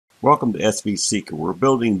Welcome to SV Seeker. We're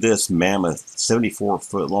building this mammoth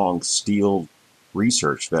 74-foot long steel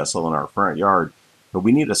research vessel in our front yard, but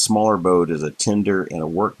we need a smaller boat as a tender and a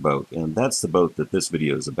work boat, and that's the boat that this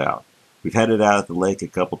video is about. We've had it out at the lake a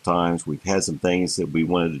couple times. We've had some things that we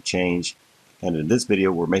wanted to change, and in this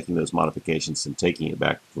video we're making those modifications and taking it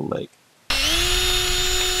back to the lake.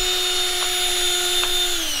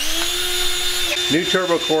 New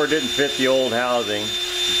turbo core didn't fit the old housing.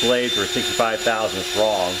 The blades were 65 thousandths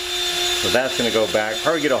wrong. So that's going to go back,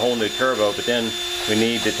 probably get a whole new turbo, but then we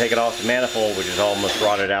need to take it off the manifold, which is almost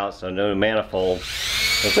rotted out, so no manifold.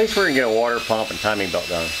 So at least we're going to get a water pump and timing belt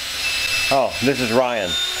done. Oh, this is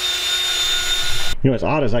Ryan. You know what's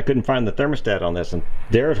odd is I couldn't find the thermostat on this, and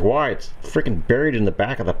there's why. It's freaking buried in the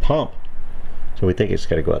back of the pump. So we think it's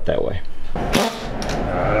got to go out that way.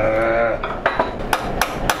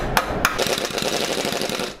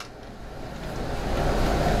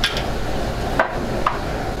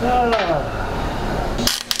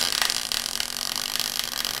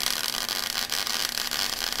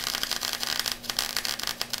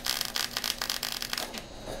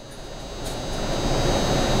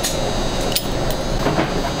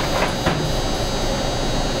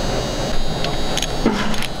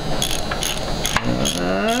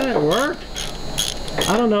 It worked.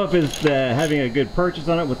 I don't know if it's having a good purchase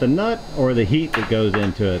on it with the nut or the heat that goes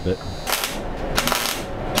into it, but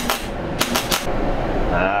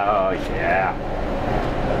oh yeah.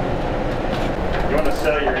 You want to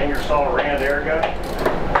sell your Ingersoll Rand air gun?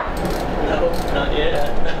 No, not yet.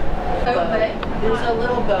 Okay, there's a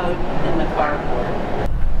little boat in the carport.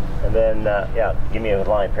 And then, yeah, give me a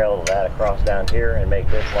line parallel to that across down here and make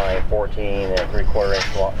this line 14 and 3/4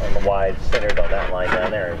 inch on the wide centered on that line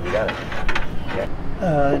down there. You got it.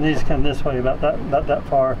 Yeah. It needs to come this way, about that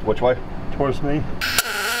far. Which way? Towards me.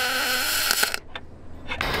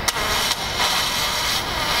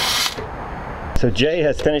 So Jay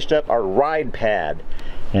has finished up our ride pad.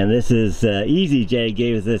 And this is Easy Jay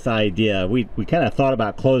gave us this idea. We kind of thought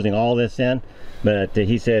about closing all this in, but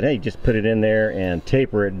he said, hey, just put it in there and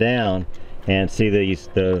taper it down, and see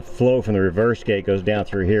the flow from the reverse gate goes down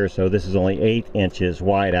through here. So this is only 8 inches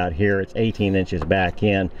wide out here. It's 18 inches back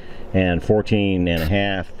in, and 14 and a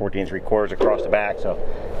half, 14 3/4 across the back. So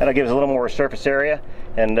that'll give us a little more surface area.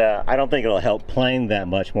 And I don't think it'll help plane that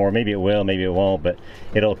much more. Maybe it will, maybe it won't, but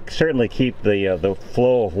it'll certainly keep the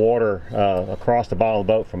flow of water across the bottom of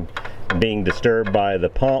the boat from being disturbed by the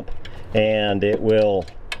pump, and it will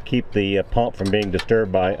keep the pump from being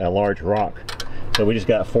disturbed by a large rock. So we just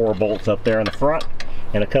got 4 bolts up there in the front,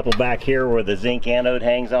 and a couple back here where the zinc anode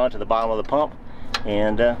hangs on to the bottom of the pump,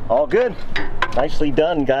 and all good. Nicely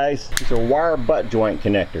done, guys. These are wire butt joint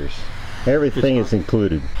connectors. Everything is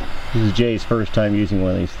included. This is Jay's first time using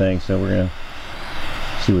one of these things, so we're gonna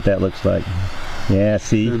see what that looks like. Yeah,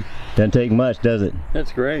 see? Doesn't take much, does it?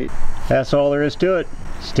 That's great. That's all there is to it.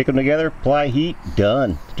 Stick them together, apply heat,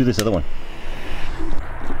 done. Let's do this other one.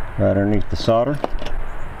 Right underneath the solder.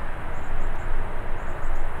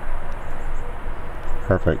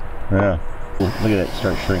 Perfect. Yeah. Look at that,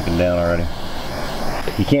 start shrinking down already.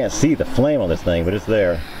 You can't see the flame on this thing, but it's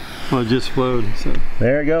there. Well, it just flowed. So.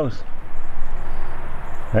 There it goes.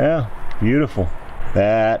 Yeah, beautiful.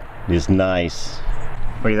 That is nice.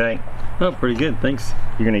 What do you think? Oh, pretty good, thanks.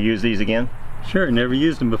 You're gonna use these again? Sure, never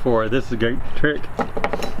used them before. This is a great trick.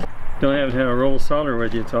 Don't have to have a roll of solder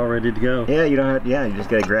with you, it's all ready to go. Yeah, you don't have, yeah, you just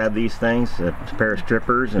gotta grab these things, a pair of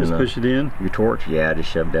strippers, and just push it in. Your torch, yeah, just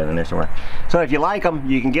shove it down in there somewhere. So if you like them,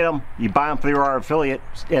 you can get them, you buy them through our affiliate.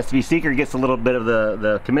 SV Seeker gets a little bit of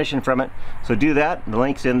the commission from it. So do that, the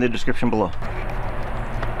link's in the description below.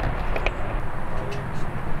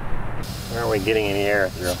 Where are we getting any air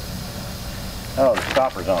through? Oh, the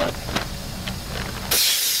stopper's on it.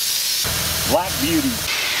 Black Beauty.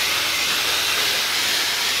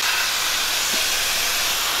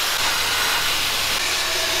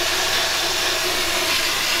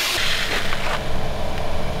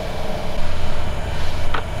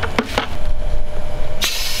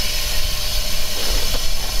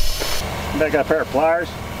 Back got a pair of pliers.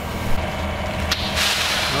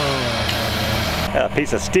 Oh. Got a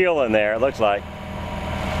piece of steel in there, it looks like.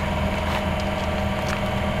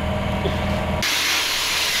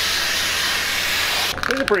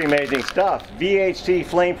 This is pretty amazing stuff. VHT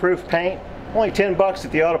flame-proof paint. Only 10 bucks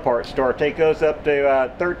at the auto parts store. Take those up to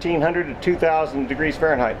 1,300 to 2,000 degrees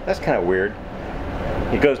Fahrenheit. That's kind of weird.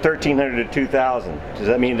 It goes 1,300 to 2,000. Does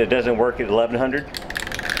that mean it doesn't work at 1,100?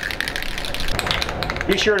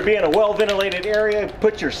 Be sure to be in a well-ventilated area.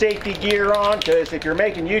 Put your safety gear on, because if you're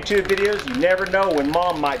making YouTube videos, you never know when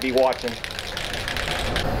mom might be watching.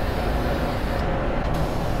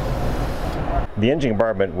 the engine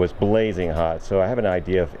compartment was blazing hot, so I have an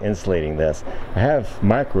idea of insulating this. I have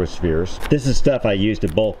microspheres. This is stuff I use to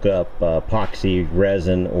bulk up epoxy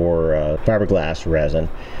resin or fiberglass resin,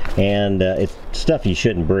 and it's stuff you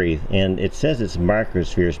shouldn't breathe. And it says it's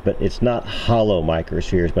microspheres, but it's not hollow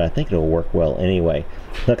microspheres, but I think it'll work well anyway.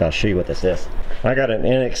 Look, I'll show you what this is. I got an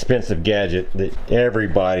inexpensive gadget that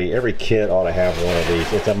every kid ought to have one of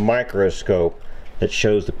these. It's a microscope that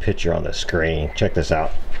shows the picture on the screen. Check this out.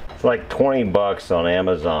 It's like 20 bucks on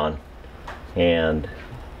Amazon, and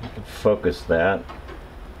focus that.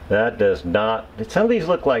 That does not, some of these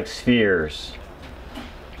look like spheres,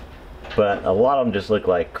 but a lot of them just look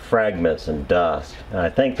like fragments and dust. And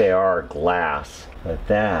I think they are glass, but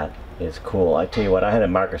that is cool. I tell you what, I had a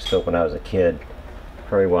microscope when I was a kid.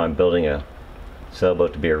 Probably why I'm building a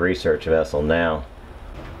sailboat to be a research vessel now.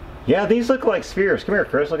 Yeah, these look like spheres. Come here,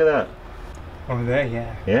 Chris, look at that. Over there,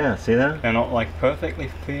 yeah. Yeah, see that? They're not like perfectly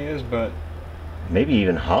spheres, but maybe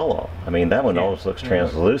even hollow. I mean, that one almost looks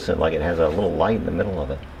translucent, like it has a little light in the middle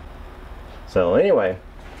of it. So anyway,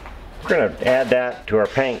 we're going to add that to our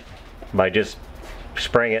paint by just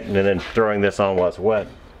spraying it and then throwing this on while it's wet.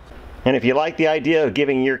 And if you like the idea of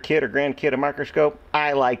giving your kid or grandkid a microscope,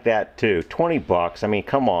 I like that too. 20 bucks, I mean,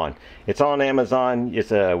 come on. It's on Amazon.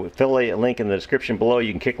 It's a affiliate link in the description below.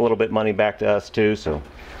 You can kick a little bit of money back to us too, so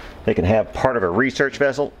they can have part of a research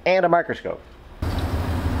vessel and a microscope.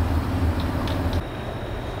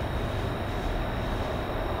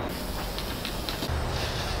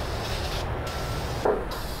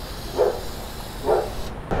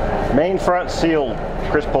 Main front seal,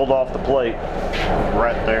 Chris pulled off the plate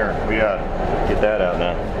right there. We gotta get that out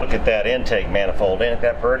now. Look at that intake manifold, ain't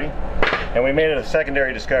that pretty? And we made it a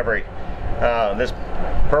secondary discovery. This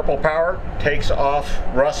purple power takes off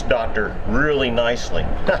rust doctor really nicely.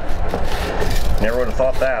 Never would have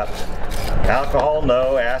thought that. Alcohol,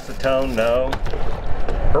 no. Acetone, no.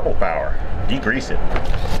 Purple power, degrease it.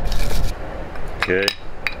 Okay.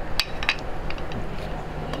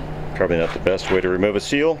 Probably not the best way to remove a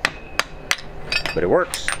seal, but it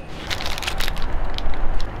works.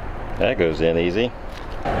 That goes in easy.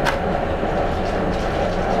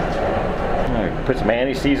 Put some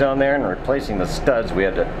anti-seize on there and replacing the studs we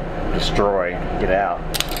had to destroy, get out.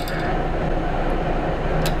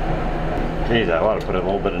 Geez, I ought to put a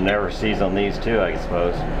little bit of never seize on these too, I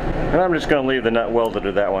suppose. And I'm just going to leave the nut welded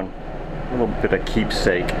to that one. A little bit of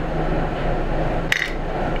keepsake.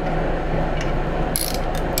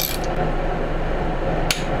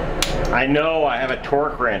 I know I have a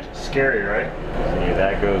torque wrench. It's scary, right? See,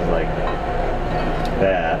 that goes like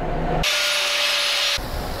that.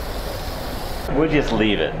 We'll just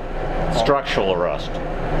leave it. Structural rust.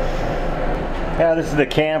 Yeah, this is the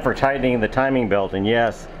cam for tightening the timing belt, and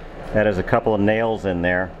yes, that has a couple of nails in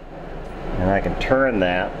there. And I can turn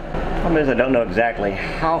that. Problem is I don't know exactly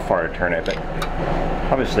how far to turn it, but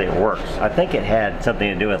obviously it works. I think it had something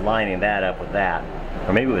to do with lining that up with that.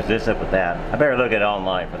 Or maybe it was this up with that. I better look at it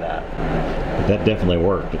online for that. But that definitely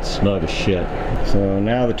worked. It's snug as shit. So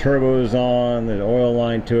now the turbo is on, the oil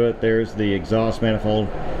line to it. There's the exhaust manifold.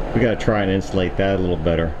 We gotta try and insulate that a little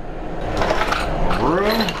better.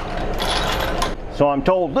 So I'm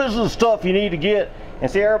told this is stuff you need to get.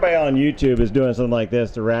 And see, everybody on YouTube is doing something like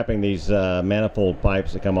this. They're wrapping these manifold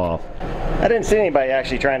pipes that come off. I didn't see anybody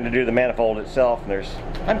actually trying to do the manifold itself. And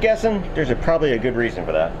I'm guessing there's probably a good reason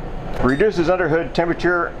for that. Reduces underhood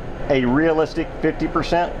temperature a realistic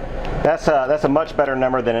 50%. That's a much better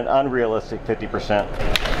number than an unrealistic 50%.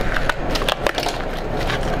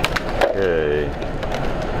 Okay.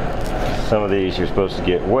 Some of these you're supposed to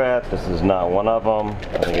get wet. This is not one of them.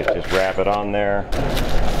 I think it's just wrap it on there.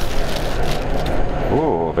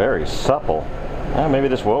 Ooh, very supple. Maybe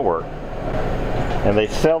this will work. And they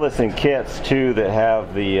sell this in kits too that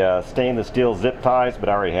have the stainless steel zip ties, but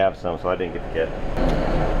I already have some, so I didn't get the kit.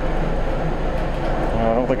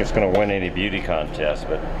 I don't think it's going to win any beauty contests,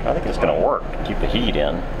 but I think it's going to work to keep the heat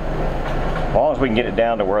in. As long as we can get it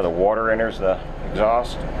down to where the water enters the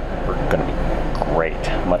exhaust, we're going to be great,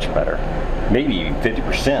 much better. Maybe even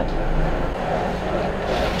 50%.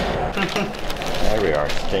 There we are,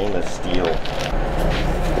 stainless steel.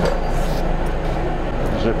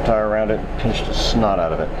 Zip tie around it, pinched the snot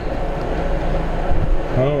out of it.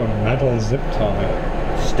 oh, a metal zip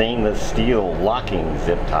tie. Stainless steel locking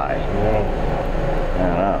zip tie. Whoa. I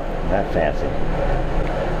don't know, that fancy.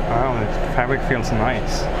 Wow, the fabric feels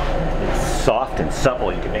nice. It's soft and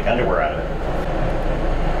supple, you can make underwear out of it.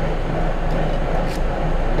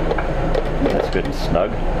 That's good and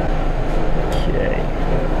snug. Okay.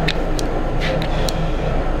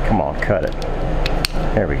 Come on, cut it.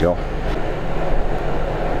 There we go.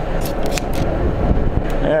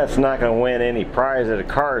 That's not going to win any prize at a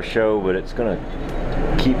car show, but it's going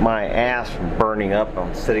to keep my ass from burning up.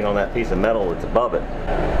 I'm sitting on that piece of metal that's above it.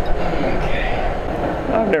 Okay.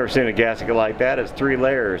 I've never seen a gasket like that. It's 3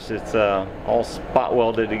 layers. It's all spot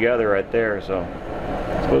welded together right there, so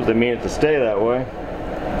I suppose they mean it to stay that way.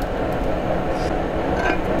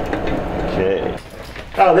 Okay.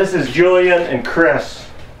 Oh, this is Julian and Chris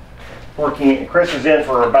working. Chris is in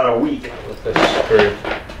for about a week. With this screw,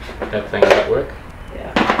 that thing might work.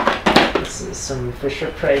 Yeah. This is some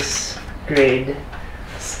Fisher-Price grade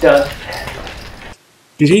stuff.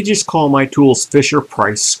 Did he just call my tools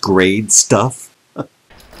Fisher-Price grade stuff?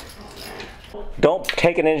 Don't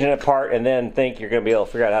take an engine apart and then think you're going to be able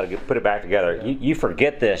to figure out how to put it back together. You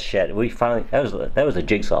forget this shit. We finally, that was a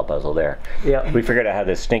jigsaw puzzle there. Yeah. We figured out how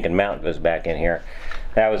this stinking mount goes back in here.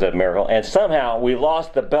 That was a miracle. And somehow we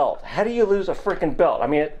lost the belt. How do you lose a freaking belt? I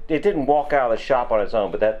mean, it didn't walk out of the shop on its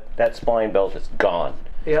own, but that spline belt is gone.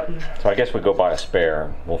 Yep. So I guess we go buy a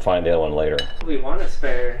spare. We'll find the other one later. We want a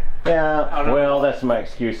spare. Yeah, well, that's my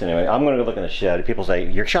excuse anyway. I'm going to go look in the shed. People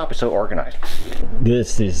say, your shop is so organized.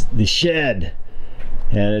 This is the shed.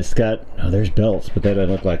 And it's got, oh, there's belts, but that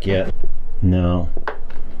doesn't look like yet. No.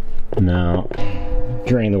 No.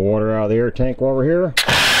 Drain the water out of the air tank while we're here.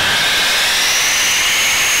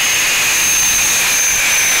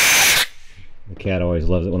 The cat always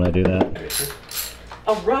loves it when I do that.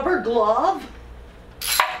 A rubber glove?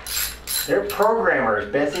 They're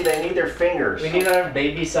programmers, Betsy. They need their fingers. We need our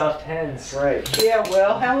baby soft hands. Right. Yeah,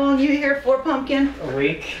 well, how long you here for, Pumpkin? A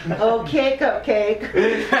week. Okay, Cupcake.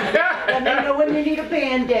 Let me know when you need a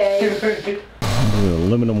Band-Aid.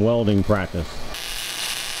 Aluminum welding practice.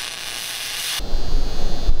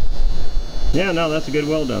 Yeah, no, that's a good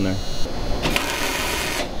weld down there.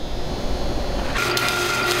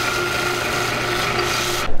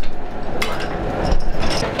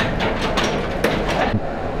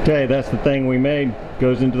 Okay, that's the thing we made.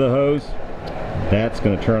 Goes into the hose. That's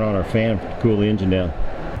going to turn on our fan to cool the engine down.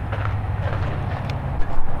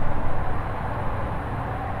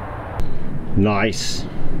 Nice.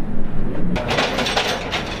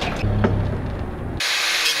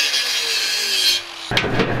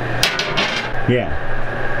 Yeah.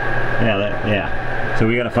 So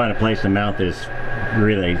we got to find a place to mount this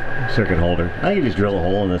relay circuit holder. I can just drill a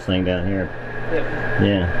hole in this thing down here. Yep.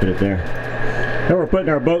 Yeah, put it there. So we're putting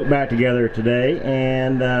our boat back together today,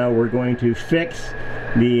 and we're going to fix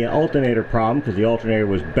the alternator problem because the alternator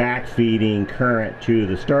was back feeding current to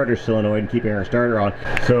the starter solenoid and keeping our starter on.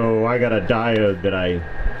 So I got a diode that I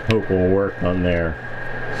hope will work on there.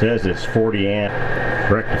 It says it's 40 amp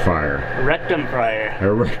rectifier. A rectum fryer.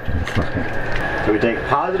 A rectum fryer. So we take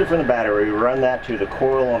positive from the battery, we run that to the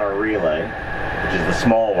coil on our relay, which is the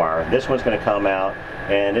small wire. This one's going to come out,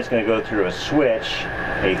 and it's going to go through a switch,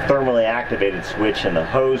 a thermally activated switch in the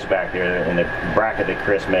hose back there in the bracket that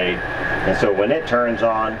Chris made. And so when it turns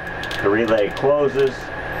on, the relay closes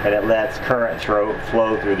and it lets current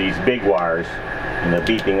flow through these big wires. And the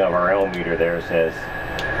beeping of our ohm meter there says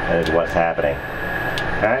that is what's happening.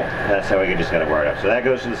 Alright, that's how we can just get it wired up. So that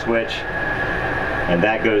goes to the switch, and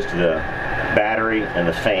that goes to the battery and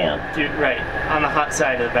the fan. Dude, right, on the hot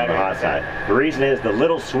side of the battery. On the hot side. The reason is the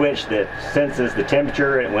little switch that senses the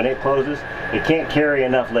temperature and when it closes, it can't carry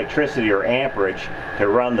enough electricity or amperage to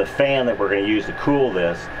run the fan that we're going to use to cool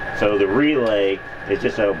this. So the relay is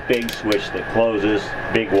just a big switch that closes,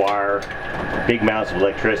 big wire, big amounts of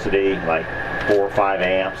electricity, like 4 or 5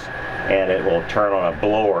 amps, and it will turn on a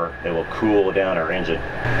blower that will cool down our engine.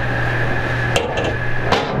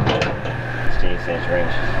 16-inch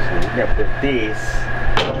range. So we're going to put these.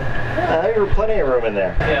 Yeah, there's plenty of room in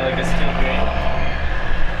there. Yeah, like a steel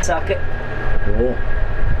grate. Socket. Cool.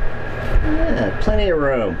 Yeah, plenty of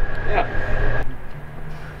room. Yeah.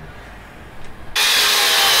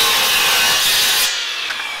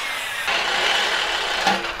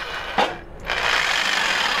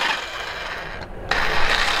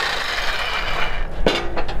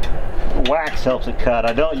 Wax helps it cut.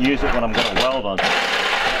 I don't use it when I'm going to weld on something.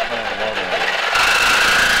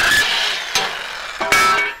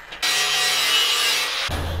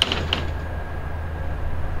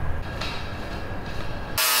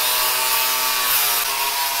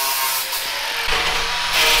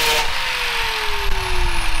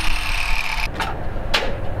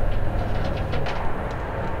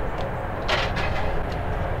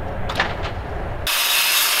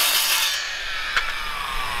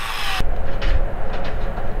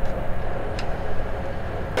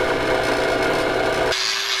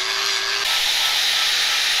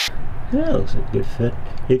 Yeah, looks like a good fit.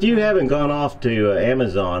 If you haven't gone off to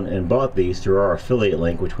Amazon and bought these through our affiliate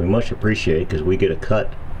link, which we much appreciate because we get a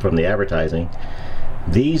cut from the advertising,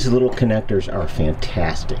 These little connectors are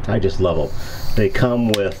fantastic. I just love them. They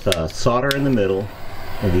come with solder in the middle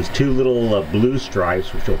and these two little blue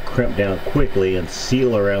stripes which will crimp down quickly and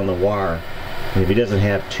seal around the wire. And if it doesn't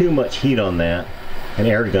have too much heat on that, an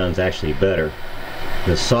air gun's actually better.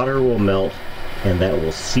 The solder will melt and that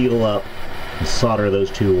will seal up and solder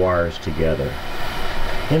those two wires together.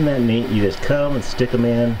 Isn't that neat? You just come and stick them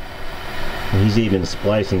in. And he's even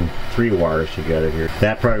splicing 3 wires together here.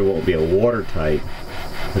 That probably won't be a watertight,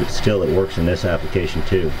 but still it works in this application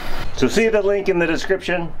too. So see the link in the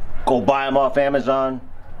description. Go buy them off Amazon.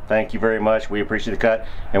 Thank you very much. We appreciate the cut.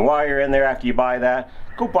 And while you're in there, after you buy that,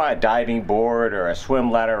 go buy a diving board or a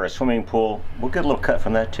swim ladder or a swimming pool. We'll get a little cut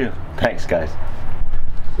from that too. Thanks, guys.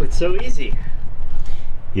 It's so easy.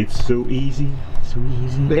 It's so easy, so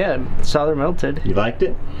easy. Yeah, solder melted. You liked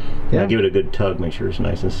it? Yeah. Now give it a good tug. Make sure it's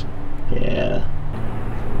nice and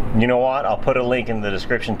yeah. You know what? I'll put a link in the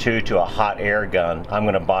description too to a hot air gun. I'm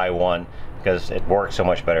going to buy one because it works so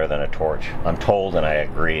much better than a torch. I'm told, and I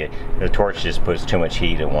agree. The torch just puts too much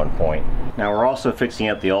heat at one point. Now we're also fixing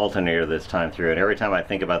up the alternator this time through, and every time I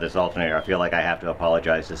think about this alternator, I feel like I have to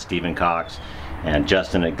apologize to Stephen Cox and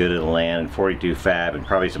Justin at Good of the Land and 42 Fab and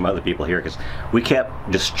probably some other people here, because we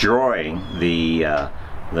kept destroying the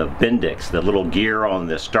Bendix, the little gear on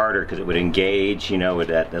the starter, because it would engage, you know,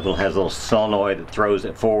 has a little solenoid that throws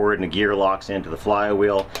it forward and the gear locks into the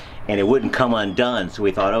flywheel, and it wouldn't come undone. So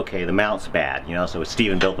we thought, okay, the mount's bad, you know. So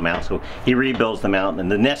Steven built the mount, so he rebuilds the mount, and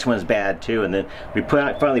the next one's bad too. And then we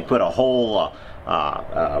finally put a whole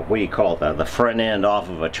what do you call it, the front end off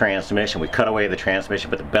of a transmission. We cut away the transmission,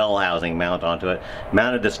 put the bell housing mount onto it,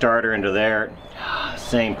 mounted the starter into there.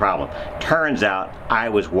 Same problem. Turns out I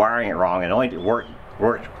was wiring it wrong, and only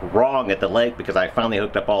worked wrong at the lake because I finally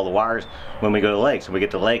hooked up all the wires when we go to the lake. So we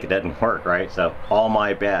get to the lake, it doesn't work, right? So all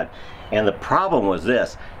my bad. And the problem was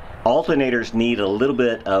this: alternators need a little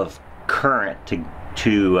bit of current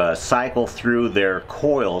to cycle through their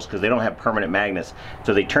coils, because they don't have permanent magnets.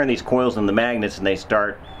 So they turn these coils into magnets and they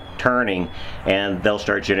start turning, and they'll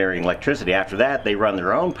start generating electricity. After that, they run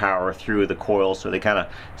their own power through the coils, so they kind of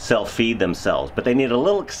self-feed themselves. But they need a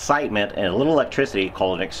little excitement and a little electricity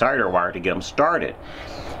called an exciter wire to get them started.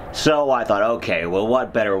 So I thought, okay, well,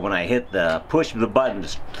 what better when I hit the push the button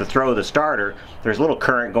to throw the starter, there's a little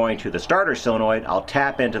current going to the starter solenoid. I'll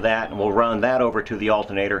tap into that and we'll run that over to the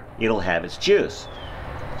alternator. It'll have its juice.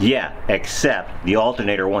 Yeah, except the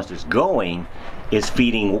alternator, once it's going, is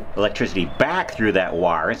feeding electricity back through that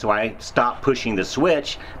wire. So I stopped pushing the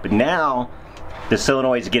switch, but now the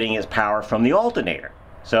solenoid's getting its power from the alternator.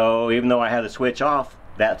 So even though I have the switch off,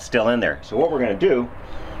 that's still in there. So what we're going to do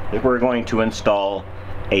is we're going to install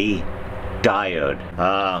a diode,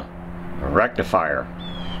 a rectifier.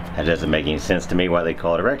 That doesn't make any sense to me why they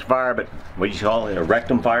call it a rectifier, but what do you call it, a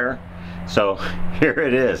rectifier? So here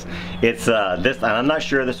it is. It's this, and I'm not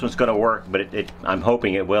sure this one's going to work, but I'm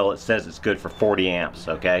hoping it will. It says it's good for 40 amps,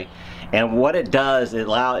 okay? And what it does,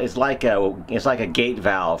 it's like a gate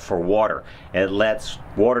valve for water. It lets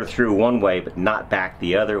water through one way, but not back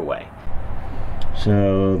the other way.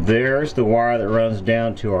 So there's the wire that runs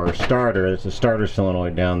down to our starter. It's a starter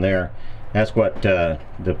solenoid down there. That's what the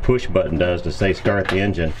push button does to say start the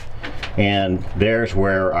engine. And there's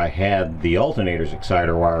where I had the alternator's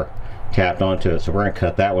exciter wire tapped onto it. So we're going to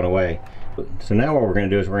cut that one away. So now what we're going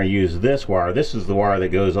to do is we're going to use this wire. This is the wire that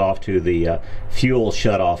goes off to the fuel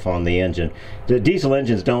shutoff on the engine. The diesel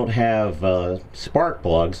engines don't have spark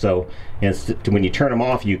plugs, so when you turn them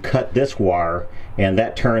off, you cut this wire, and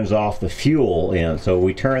that turns off the fuel in. So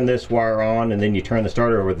we turn this wire on, and then you turn the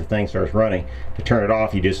starter over, the thing starts running. To turn it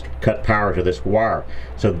off, you just cut power to this wire.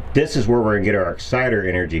 So this is where we're going to get our exciter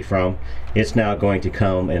energy from. It's now going to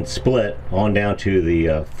come and split on down to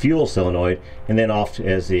the fuel solenoid, and then off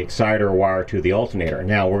as the exciter wire to the alternator.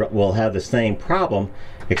 Now we'll have the same problem,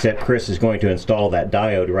 except Chris is going to install that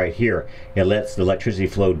diode right here. It lets the electricity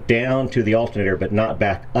flow down to the alternator, but not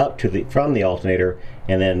back up to from the alternator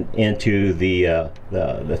and then into the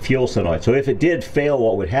fuel solenoid. So if it did fail,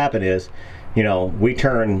 what would happen is, you know, we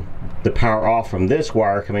turn the power off from this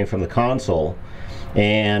wire coming from the console,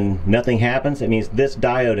 and nothing happens. It means this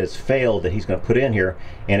diode has failed that he's going to put in here,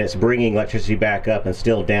 and it's bringing electricity back up and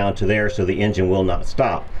still down to there, so the engine will not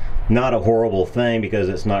stop. Not a horrible thing, because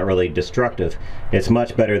it's not really destructive. It's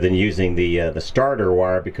much better than using the starter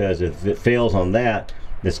wire, because if it fails on that,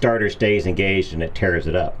 the starter stays engaged and it tears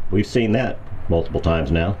it up. We've seen that multiple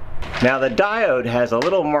times now. Now the diode has a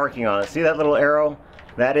little marking on it. See that little arrow?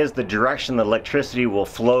 That is the direction the electricity will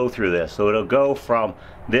flow through this. So it'll go from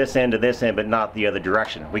this end to this end, but not the other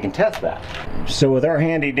direction. We can test that. So with our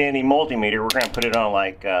handy dandy multimeter, we're going to put it on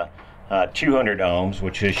like 200 ohms,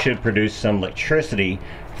 which should produce some electricity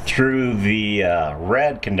through the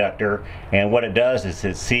red conductor, and what it does is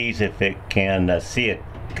it sees if it can see it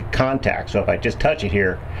contact. So if I just touch it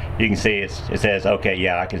here, you can see it says, okay,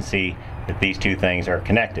 yeah, I can see that these two things are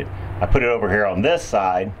connected. I put it over here on this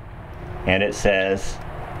side and it says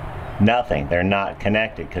nothing. They're not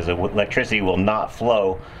connected because the electricity will not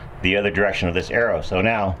flow the other direction of this arrow. So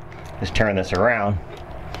now let's turn this around.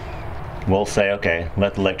 We'll say, okay,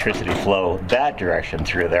 let the electricity flow that direction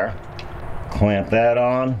through there. Clamp that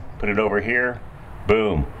on, put it over here,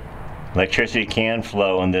 boom. Electricity can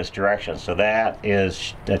flow in this direction. So that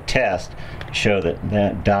is a test to show that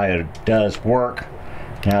that diode does work.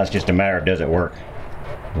 Now it's just a matter of does it work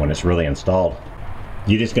when it's really installed.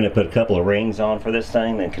 You're just going to put a couple of rings on for this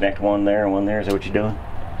thing, then connect one there and one there. Is that what you're doing?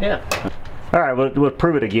 Yeah. All right, we'll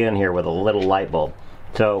prove it again here with a little light bulb.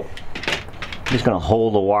 So I'm just going to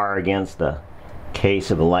hold the wire against the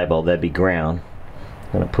case of the light bulb. That'd be ground.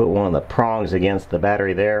 I'm going to put one of the prongs against the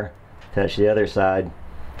battery there, touch the other side,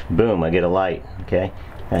 boom, I get a light. Okay,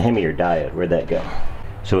 now hand me your diode. Where'd that go?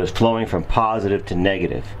 So it's flowing from positive to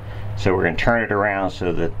negative. So we're going to turn it around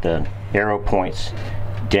so that the arrow points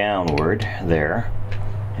downward there.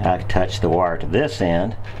 I touch the wire to this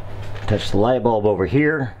end, touch the light bulb over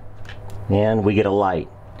here, and we get a light.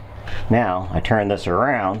 Now I turn this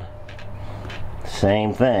around,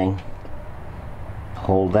 same thing,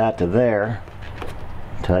 hold that to there,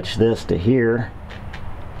 touch this to here,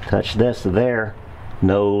 touch this to there,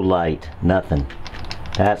 no light, nothing.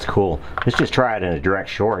 That's cool. Let's just try it in a direct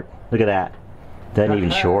short. Look at that. Doesn't even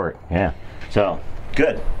short. Yeah. So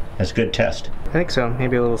good. That's a good test. I think so.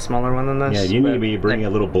 Maybe a little smaller one than this. Yeah, you need me to bring a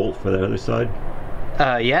little bolt for the other side?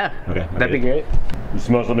 Yeah. Okay. That'd be great. It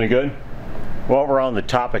smells something good? While we're on the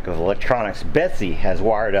topic of electronics, Betsy has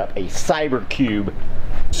wired up a CyberCube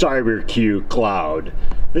Cloud.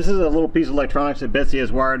 This is a little piece of electronics that Betsy has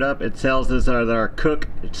wired up. It tells us that our cook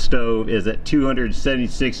stove is at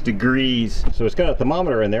 276 degrees. So it's got a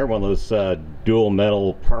thermometer in there, one of those dual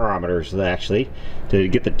metal pyrometers actually, to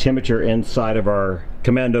get the temperature inside of our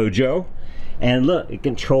Commando Joe. And look, it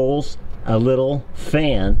controls a little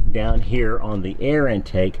fan down here on the air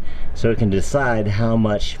intake, so it can decide how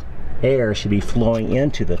much air should be flowing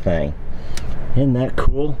into the thing. Isn't that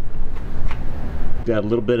cool? Got a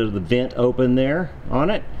little bit of the vent open there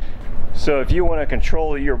on it. So if you want to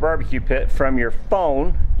control your barbecue pit from your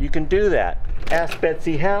phone, you can do that. Ask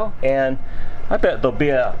Betsy how, and I bet there'll be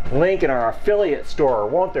a link in our affiliate store,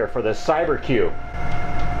 won't there, for the CyberCube?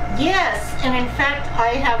 Yes, and in fact, I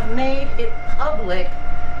have made it public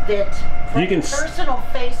that You can personal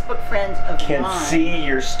Facebook friends of Can mine, see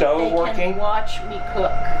your stove they working? can watch me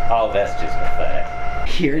cook. Oh, that's just pathetic.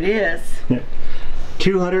 Here it is.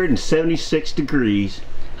 276 degrees.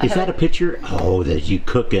 Is that a picture? Oh, that you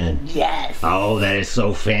cooking. Yes. Oh, that is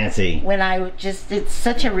so fancy. When I it's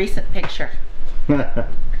such a recent picture. It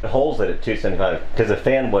holds it at 275 because the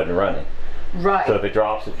fan wasn't running. Right. So if it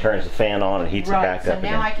drops, it turns the fan on and heats it back so up now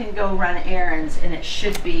again. I can go run errands and it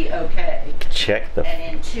should be okay. Check the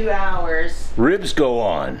And in 2 hours, ribs go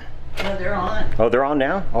on. oh, they're on. Oh, they're on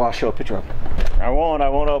now? Oh, I'll show a picture of them. I won't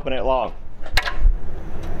open it long.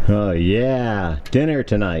 Oh yeah, dinner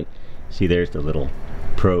tonight. See, there's the little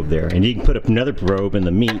probe there. And you can put another probe in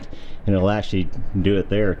the meat and it'll actually do it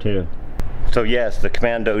there too. So yes, the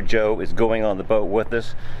Commando Joe is going on the boat with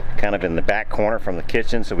us, kind of in the back corner from the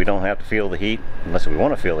kitchen, so we don't have to feel the heat, unless we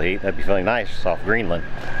want to feel the heat. That'd be feeling nice off Greenland.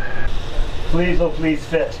 Please, oh please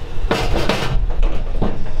fit.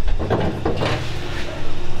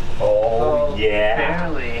 Oh yeah.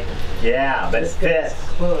 Barely. Yeah, but it fits.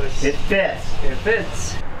 Close. It fits. It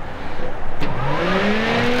fits.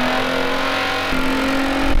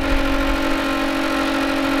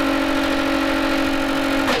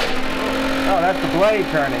 Oh, that's the blade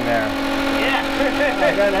turning there.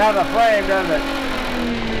 Yeah. It doesn't have a flame, does it?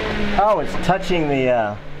 Oh, it's touching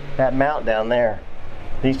the that mount down there.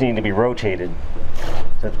 These need to be rotated.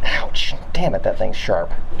 So, ouch! Damn it, that thing's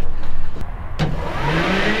sharp.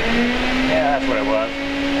 Yeah, that's what it was.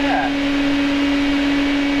 Yeah.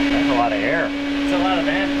 That's a lot of air. It's a lot of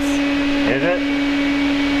vents. Is it?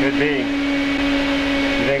 Could be.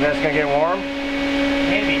 You think that's gonna get warm?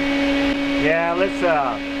 Maybe. Yeah, let's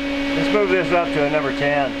move this up to a number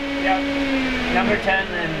 10. Yep. Number 10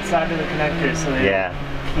 inside of the connector so they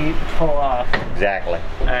pull off. Exactly.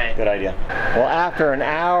 Alright. Good idea. Well, after an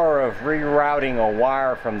hour of rerouting a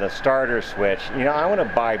wire from the starter switch, you know, I want to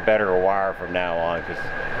buy better wire from now on, because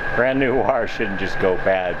brand new wire shouldn't just go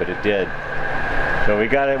bad, but it did. So we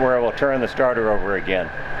got it where we'll turn the starter over again.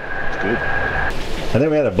 It's good. I think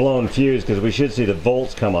we had a blown fuse because we should see the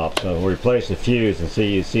volts come up. So we replace the fuse and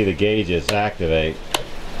you see the gauges activate.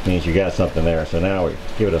 Means you got something there. So now we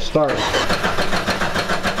give it a start.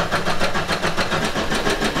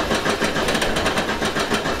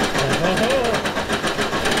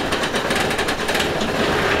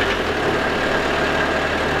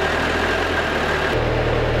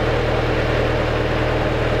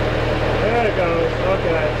 There it goes.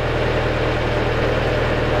 Okay.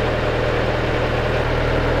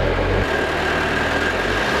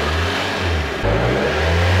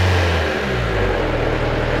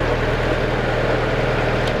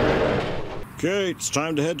 Okay, it's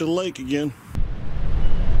time to head to the lake again.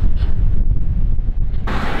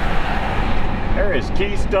 There is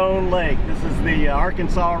Keystone Lake. This is the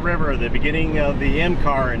Arkansas River, the beginning of the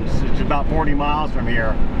MCARNs. It's about 40 miles from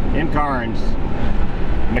here. MCARNs.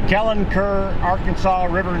 McKellen-Kerr Arkansas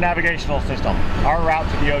River Navigational System. Our route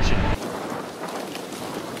to the ocean.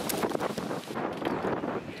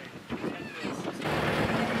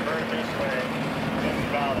 Turn this way. This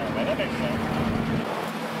is out there. That makes sense.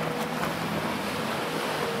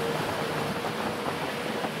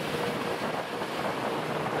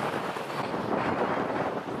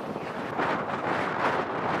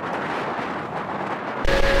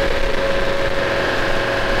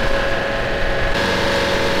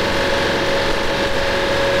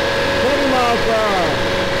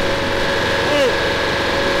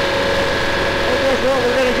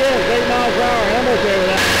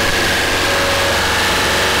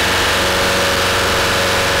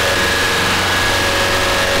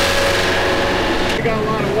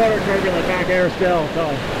 Turbulent back there still,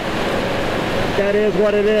 so that is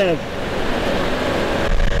what it is.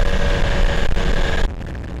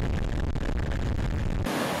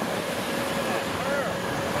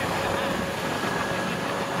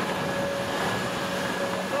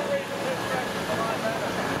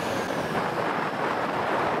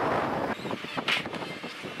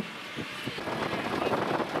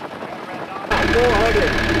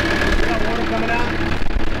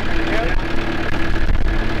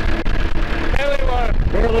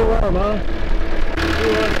 Barely warm, huh?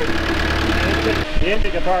 200. The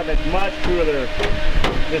engine compartment's much cooler.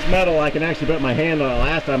 This metal, I can actually put my hand on it.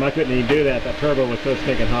 Last time I couldn't even do that. That turbo was so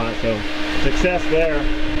stinking hot. So success there.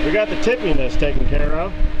 We got the tippiness taken care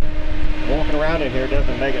of. Walking around in here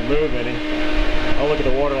doesn't make it move any. Oh, look at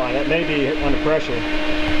the water line. That may be under pressure.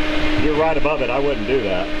 You're right above it. I wouldn't do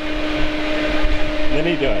that. Let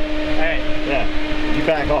me do it. Alright. Yeah. You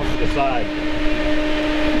back off to the side.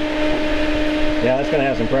 Yeah, that's going to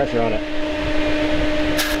have some pressure on it.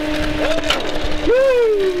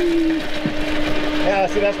 Woo! Yeah,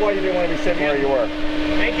 see, that's why you didn't want to be sitting where you were.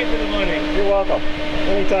 Thank you for the money. You're welcome.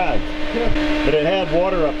 Anytime. But it had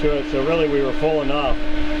water up to it, so really we were full enough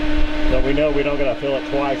that we know we don't got to fill it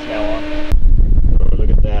twice now. Oh, look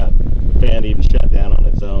at that. Fan even shut down on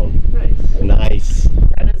its own. Nice. Nice.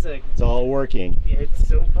 That is a... It's all working. It's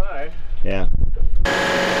so far. Yeah.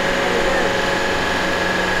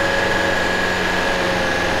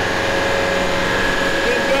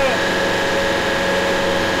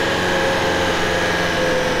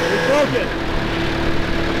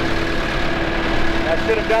 That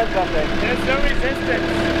should have done something. There's no resistance.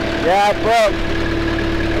 Yeah, it broke.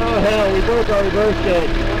 Oh hell, we broke our reverse gate.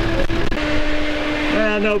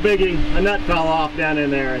 No biggie. A nut fell off down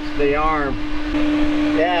in there. It's the arm.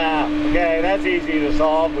 Yeah, okay, that's easy to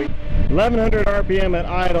solve. 1100 RPM at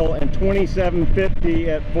idle and 2750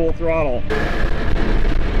 at full throttle.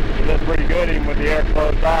 That's pretty good even with the air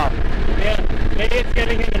closed off. Yeah, maybe it's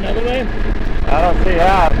getting in another way. I don't see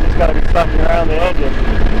how. It's just got to be sucking around the edges.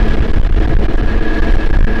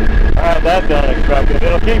 Alright, that's unexpected.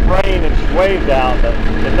 It'll keep rain and waves out, but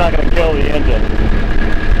it's not going to kill the engine.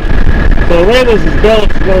 So the way this is built,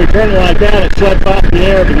 when we turn it like that, it shuts off the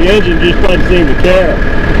air, but the engine just doesn't seem to care.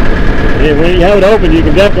 Yeah, when you have it open, you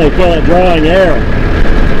can definitely feel it drawing air.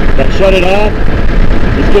 But shut it off,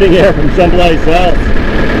 it's getting air from someplace else.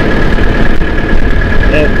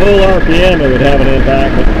 At full RPM, it would have an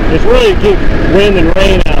impact, but it's really to keep wind and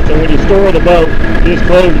rain out, so when you store the boat, you just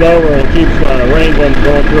close it over and it keeps rain going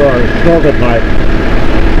through our snorkel pipe.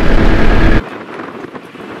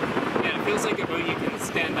 Yeah, it feels like a boat you can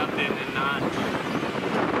stand up in and not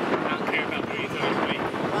care about breathing or weight.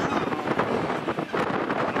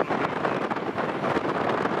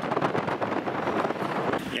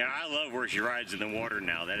 Yeah, I love where she rides in the water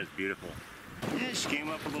now. That is beautiful. Yeah, she came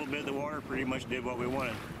up a little bit of the water, pretty much did what we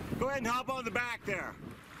wanted. Go ahead and hop on the back there.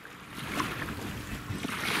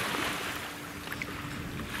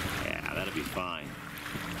 Yeah, that'll be fine.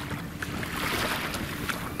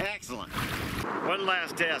 Excellent. One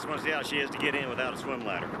last test. Want to see how she is to get in without a swim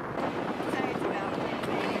ladder.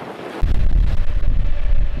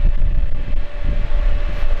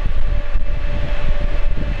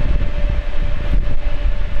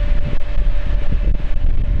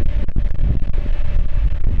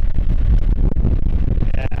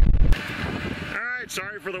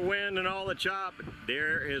 Sorry for the wind and all the chop, but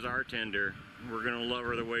there is our tender. We're gonna love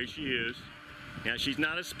her the way she is. Now, she's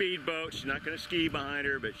not a speedboat, she's not gonna ski behind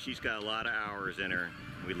her, but she's got a lot of hours in her.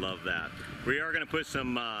 We love that. We are gonna put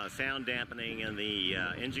some sound dampening in the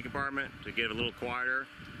engine compartment to get it a little quieter,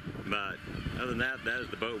 but other than that, that is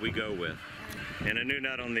the boat we go with. And a new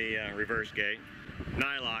nut on the reverse gate.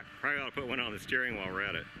 Nylock, probably ought to put one on the steering while we're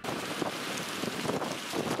at it.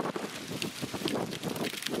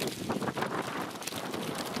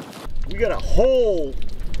 We got a hole.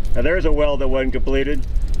 Now there's a weld that wasn't completed.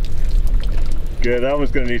 Good, that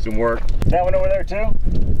one's gonna need some work. That one over there too?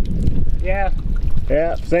 Yeah.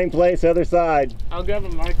 Yeah, same place, other side. I'll grab a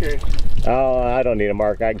marker. Oh, I don't need a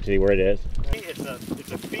mark, I can see where it is.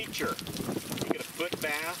 It's a feature. You get a foot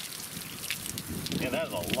bath. And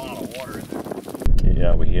that's a lot of water in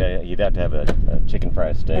there. Yeah, you'd have to have a chicken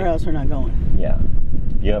fried steak. Or else we're not going. Yeah.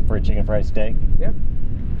 You up for a chicken fried steak? Yep.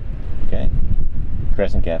 Okay.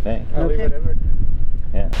 Crescent Cafe. I'll leave whatever.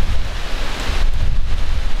 Yeah.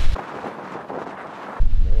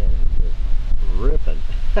 Man, it's just ripping.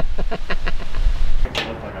 Looks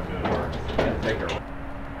like I'm doing work. Yeah, take her.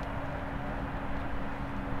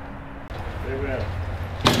 There we go.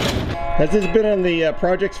 Has this been in the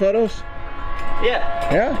projects photos?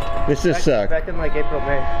 Yeah. Yeah? This is back in like April,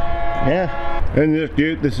 May. Yeah. And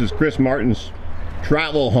this is Chris Martin's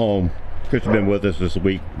travel home. Chris has been with us this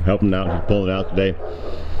week, helping out. He's pulling it out today,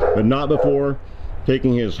 but not before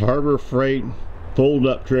taking his Harbor Freight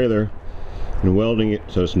fold-up trailer and welding it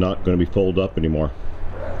so it's not going to be folded up anymore.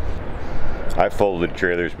 I folded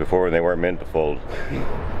trailers before and they weren't meant to fold.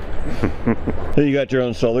 So you got your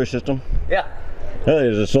own solar system? Yeah. Oh,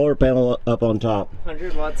 there's a solar panel up on top.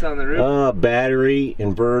 100 watts on the roof. Battery,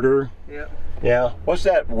 inverter. Yep. Yeah. What's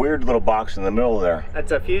that weird little box in the middle there?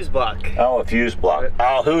 That's a fuse block. Oh, a fuse block.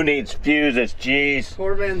 Oh, who needs fuses? Jeez.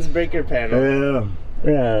 Waterman's breaker panel.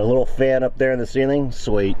 Yeah, a little fan up there in the ceiling.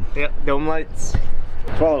 Sweet. Yep, dome lights.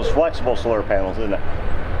 It's one of those flexible solar panels, isn't it?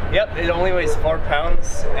 Yep, it only weighs 4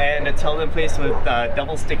 pounds and it's held in place with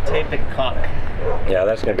double stick tape and caulk. Yeah,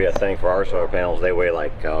 that's going to be a thing for our solar panels. They weigh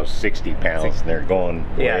like 60 pounds and they're going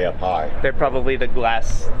way up high. They're probably the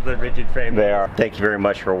rigid frame. They are. Thank you very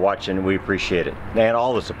much for watching. We appreciate it. And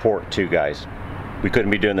all the support too, guys. We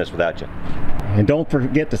couldn't be doing this without you. And don't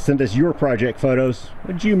forget to send us your project photos.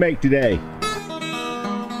 What did you make today?